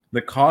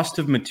the cost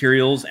of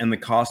materials and the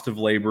cost of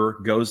labor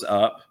goes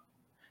up.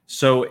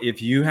 So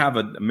if you have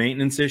a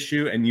maintenance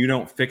issue and you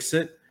don't fix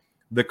it,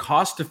 the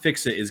cost to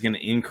fix it is going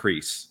to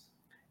increase.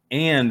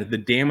 And the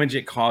damage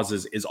it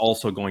causes is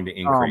also going to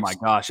increase. Oh my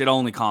gosh, it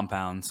only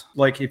compounds.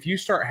 Like if you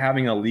start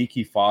having a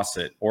leaky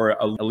faucet or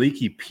a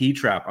leaky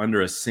P-trap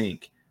under a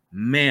sink,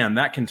 man,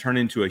 that can turn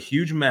into a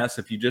huge mess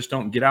if you just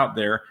don't get out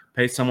there,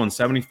 pay someone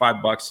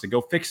 $75 to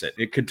go fix it.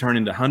 It could turn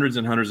into hundreds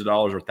and hundreds of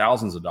dollars or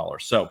thousands of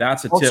dollars. So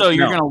that's a tip. Also,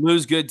 you're going to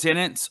lose good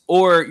tenants,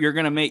 or you're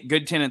going to make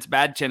good tenants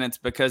bad tenants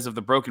because of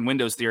the broken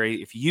windows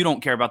theory. If you don't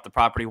care about the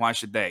property, why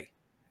should they?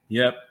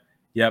 Yep,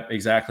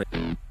 exactly.